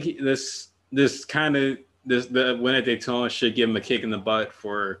 I feel like the win at Daytona should give him a kick in the butt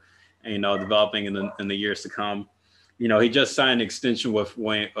for developing in the years to come. He just signed an extension with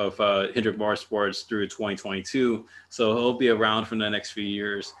Hendrick Motorsports through 2022, so he'll be around for the next few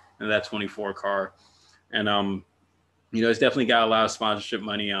years in that 24 car. And he's definitely got a lot of sponsorship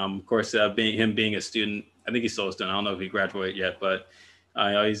money. Of course, being a student, I think he's still a student. I don't know if he graduated yet, but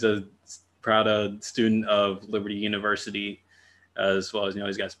he's a proud student of Liberty University, as well as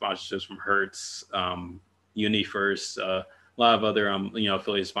he's got sponsorships from Hertz, UniFirst, a lot of other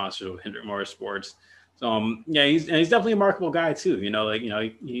affiliate sponsors of Hendrick Motorsports. So he's definitely a remarkable guy too.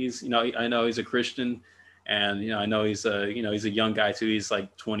 He's I know he's a Christian, and I know he's a young guy too. He's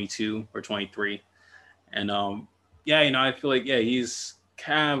like 22 or 23, and I feel like he's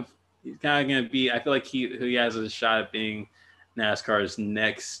kind of gonna be. I feel like he has a shot at being NASCAR's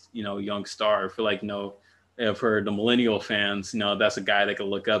next young star. I feel like for the millennial fans, that's a guy they could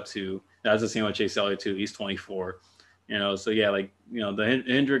look up to. That's the same with Chase Elliott too. He's 24. The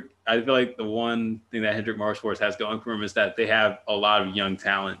Hendrick, I feel like the one thing that Hendrick Motorsports has going for him is that they have a lot of young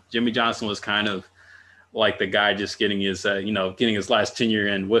talent. Jimmie Johnson was kind of like the guy just getting his last tenure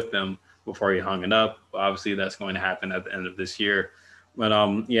in with them before he hung it up. Obviously, that's going to happen at the end of this year. But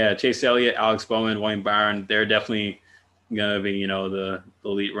Chase Elliott, Alex Bowman, William Byron, they're definitely going to be the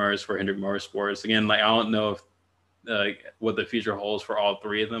elite runners for Hendrick Motorsports. Again, I don't know if what the future holds for all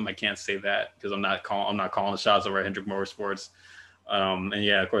three of them. I can't say that because I'm not calling the shots over at Hendrick Motorsports.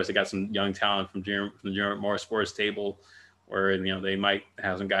 Of course, they got some young talent from the Junior Motorsports table, where they might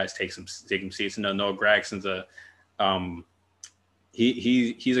have some guys take some seats. Noah Gragson's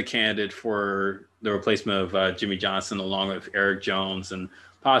he's a candidate for the replacement of Jimmie Johnson, along with Eric Jones and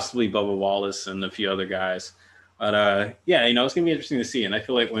possibly Bubba Wallace and a few other guys. But yeah, it's gonna be interesting to see. And I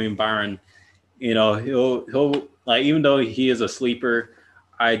feel like William Byron, he'll like, even though he is a sleeper,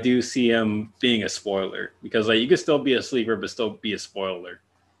 I do see him being a spoiler, because like you could still be a sleeper but still be a spoiler.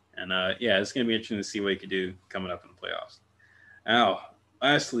 And yeah, it's gonna be interesting to see what he could do coming up in the playoffs. Now,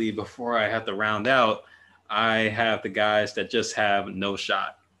 lastly, before I have to round out, I have the guys that just have no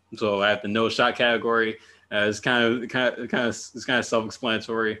shot. So I have the no shot category. It's kind of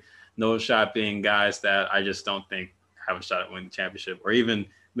self-explanatory. No shot being guys that I just don't think have a shot at winning the championship or even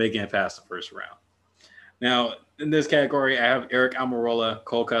making it past the first round. Now, in this category, I have Eric Almirola,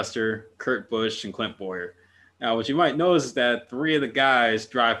 Cole Custer, Kurt Busch, and Clint Boyer. Now, what you might notice is that three of the guys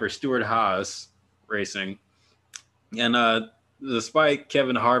drive for Stewart Haas Racing, and despite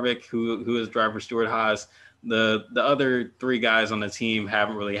Kevin Harvick, who is driver Stewart Haas, the other three guys on the team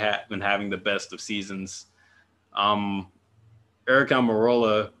haven't really been having the best of seasons. Um, Eric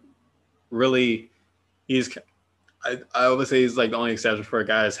Almirola, really, I would say he's like the only exception for a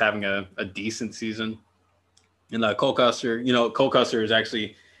guy that's having a decent season. And Cole Custer, Cole Custer is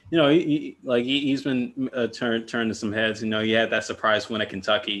actually, he's been turning some heads. He had that surprise win at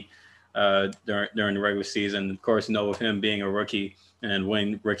Kentucky during the regular season. Of course, with him being a rookie and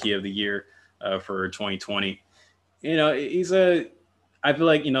winning Rookie of the Year for 2020, I feel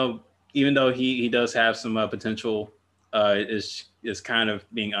like, even though he does have some potential, is kind of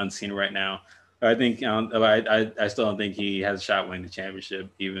being unseen right now. I think I still don't think he has a shot winning the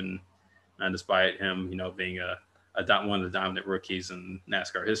championship, even despite him, being one of the dominant rookies in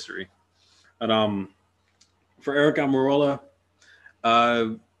NASCAR history. But for Eric Almirola,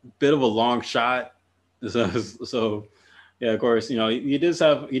 bit of a long shot. So yeah, of course, he did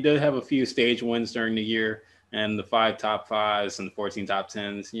have a few stage wins during the year, and the 5 top 5s and the 14 top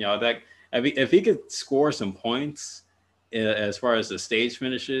 10s. That if he could score some points as far as the stage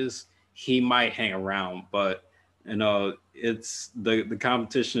finishes, he might hang around. But it's the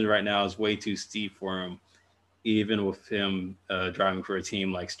competition right now is way too steep for him, even with him driving for a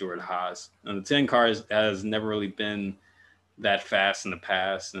team like Stewart Haas. And the 10 cars has never really been that fast in the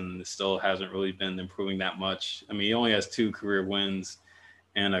past, and still hasn't really been improving that much. I mean, he only has 2 career wins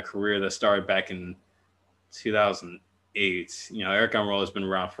and a career that started back in 2008. Eric Almirola has been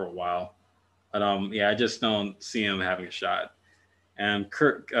around for a while. But yeah, I just don't see him having a shot. And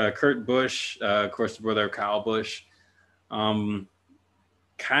Kurt Busch, of course, the brother of Kyle Busch, kind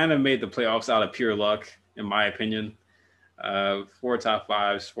of made the playoffs out of pure luck, in my opinion. 4 top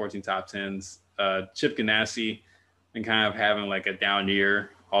 5s, 14 top 10s. Chip Ganassi and kind of having like a down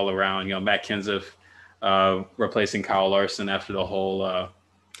year all around. Matt Kenseth replacing Kyle Larson after the whole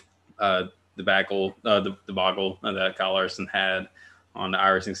debacle that Kyle Larson had on the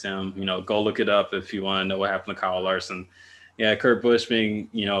iRacing sim. Go look it up if you want to know what happened to Kyle Larson. Yeah, Kurt Busch being,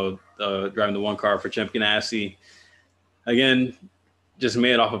 driving the 1 car for Chip Ganassi. Again, just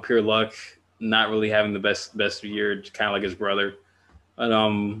made it off of pure luck, not really having the best year, kind of like his brother. But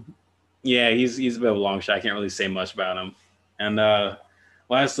yeah, he's a bit of a long shot. I can't really say much about him. And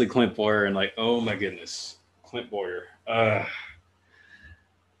lastly, Clint Boyer, and like, oh my goodness, Clint Boyer. I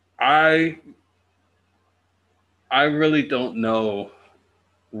really don't know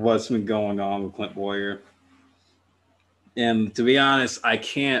what's been going on with Clint Boyer. And to be honest, I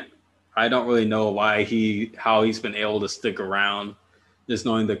don't really know how he's been able to stick around, just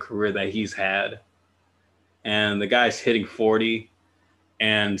knowing the career that he's had. And the guy's hitting 40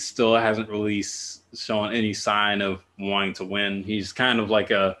 and still hasn't really shown any sign of wanting to win. He's kind of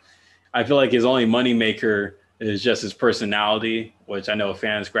like I feel like his only moneymaker is just his personality, which I know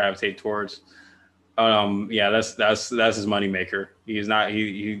fans gravitate towards. Yeah, that's his moneymaker. He's not,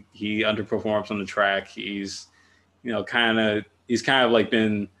 he underperforms on the track. He's kind of like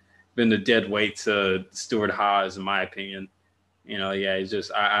been the dead weight to Stewart Haas, in my opinion. Yeah, he's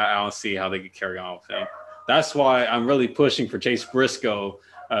just, I don't see how they could carry on with him. That's why I'm really pushing for Chase Briscoe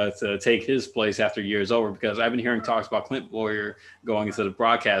to take his place after year's over, because I've been hearing talks about Clint Boyer going into the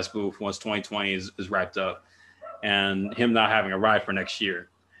broadcast booth once 2020 is wrapped up, and him not having a ride for next year.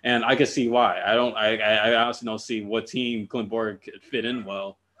 And I can see why. I honestly don't see what team Clint Boyer could fit in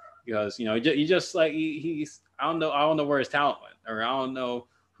well, because he just like he's I don't know where his talent went, or I don't know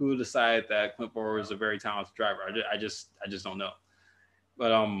who decided that Clint Boyer was a very talented driver. I just don't know.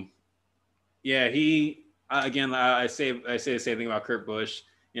 But yeah, I say the same thing about Kurt Busch.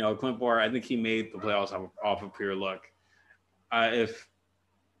 Clint Boyer, I think he made the playoffs off of pure luck. If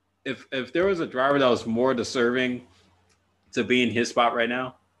there was a driver that was more deserving to be in his spot right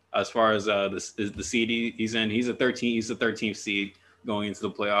now, as far as the seed he's in, he's the 13th seed going into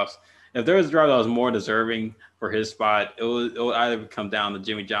the playoffs. If there was a driver that was more deserving for his spot, it would either come down to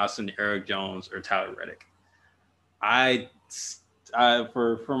Jimmy Johnson, Eric Jones, or Tyler Reddick. I,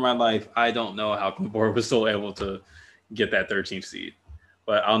 for my life, I don't know how Glenbora was still able to get that 13th seed,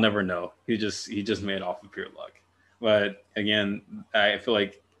 but I'll never know. He just made it off of pure luck. But again, I feel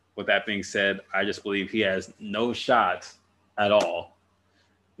like with that being said, I just believe he has no shot at all.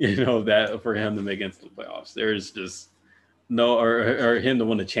 That for him to make it into the playoffs, there's just no, or him to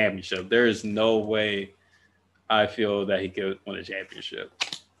win the championship. There is no way I feel that he could win a championship.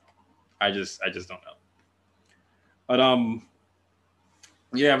 I just don't know. But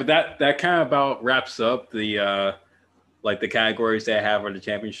yeah, but that kind of about wraps up the like the categories that I have for the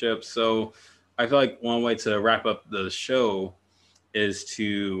championship. So I feel like one way to wrap up the show is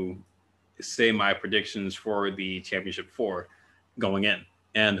to say my predictions for the championship four going in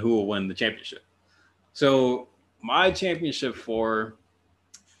and who will win the championship. So my championship four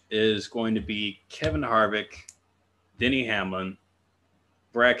is going to be Kevin Harvick, Denny Hamlin,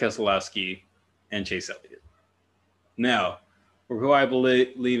 Brad Keselowski, and Chase Elliott. Now, for who I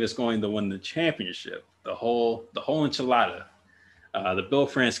believe is going to win the championship, the whole enchilada, the Bill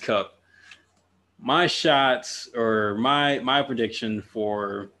France Cup. My shots or my prediction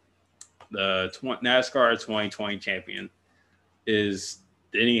for the NASCAR 2020 champion is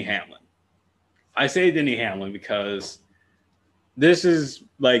Denny Hamlin. I say Denny Hamlin because this is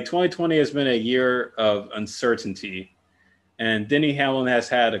like 2020 has been a year of uncertainty, and Denny Hamlin has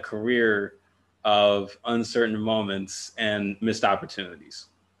had a career of uncertain moments and missed opportunities.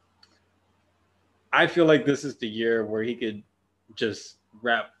 I feel like this is the year where he could just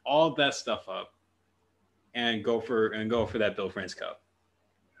wrap all of that stuff up and go for that Bill France Cup.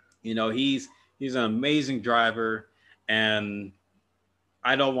 He's an amazing driver, and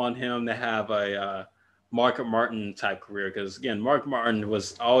I don't want him to have a Mark Martin type career because again, Mark Martin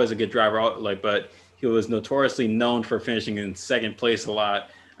was always a good driver, but he was notoriously known for finishing in second place a lot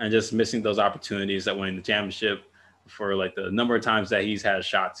and just missing those opportunities that winning the championship for like the number of times that he's had a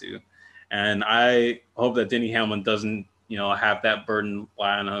shot to. And I hope that Denny Hamlin doesn't, have that burden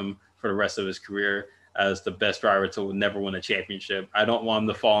lie on him for the rest of his career as the best driver to never win a championship. I don't want him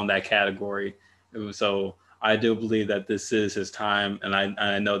to fall in that category. So I do believe that this is his time, and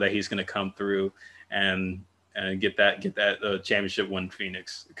I know that he's going to come through and get that championship win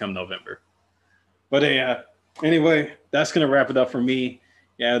Phoenix come November. But anyway, that's going to wrap it up for me.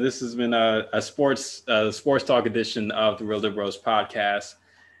 Yeah, this has been a sports talk edition of the Real Deal Bros podcast,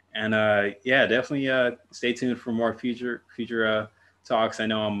 and yeah, definitely stay tuned for more future talks. I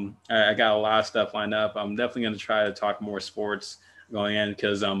know I got a lot of stuff lined up. I'm definitely going to try to talk more sports going in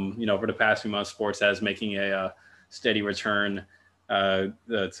because for the past few months, sports has making a steady return to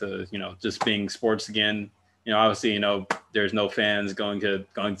just being sports again. Obviously, there's no fans going to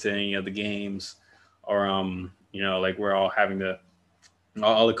any of the games, or like we're all having to.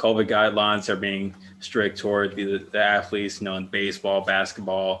 All the COVID guidelines are being strict toward the athletes, in baseball,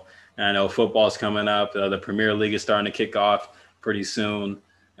 basketball. And I know football's coming up. The Premier League is starting to kick off pretty soon.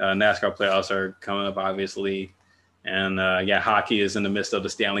 NASCAR playoffs are coming up, obviously. And yeah, hockey is in the midst of the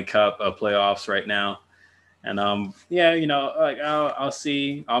Stanley Cup playoffs right now. And yeah, like I'll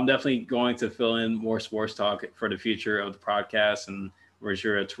see. I'm definitely going to fill in more sports talk for the future of the podcast, and we're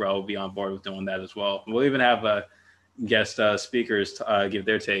sure Terrell will be on board with doing that as well. We'll even have guest speakers give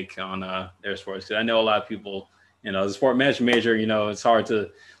their take on their sports. Because I know a lot of people, the sport management major, it's hard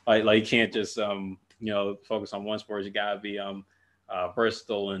to like you can't just focus on one sport. You gotta be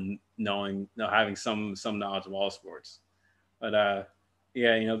versatile and having some knowledge of all sports. But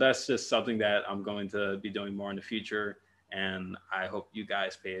yeah, that's just something that I'm going to be doing more in the future, and I hope you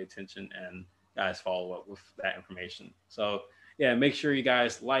guys pay attention and guys follow up with that information. So yeah, make sure you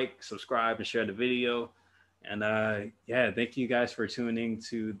guys like, subscribe, and share the video. And yeah, thank you guys for tuning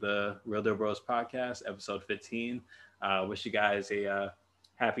to the Real Deal Bros podcast, episode 15. Wish you guys a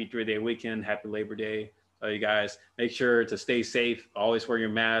happy 3-day weekend, happy Labor Day. You guys make sure to stay safe. Always wear your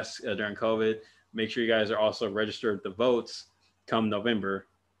mask during COVID. Make sure you guys are also registered to votes come November.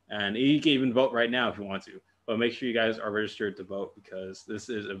 And you can even vote right now if you want to. But make sure you guys are registered to vote because this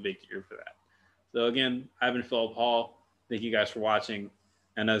is a big year for that. So again, I've been Philip Hall. Thank you guys for watching.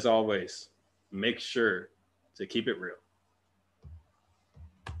 And as always, make sure to keep it real.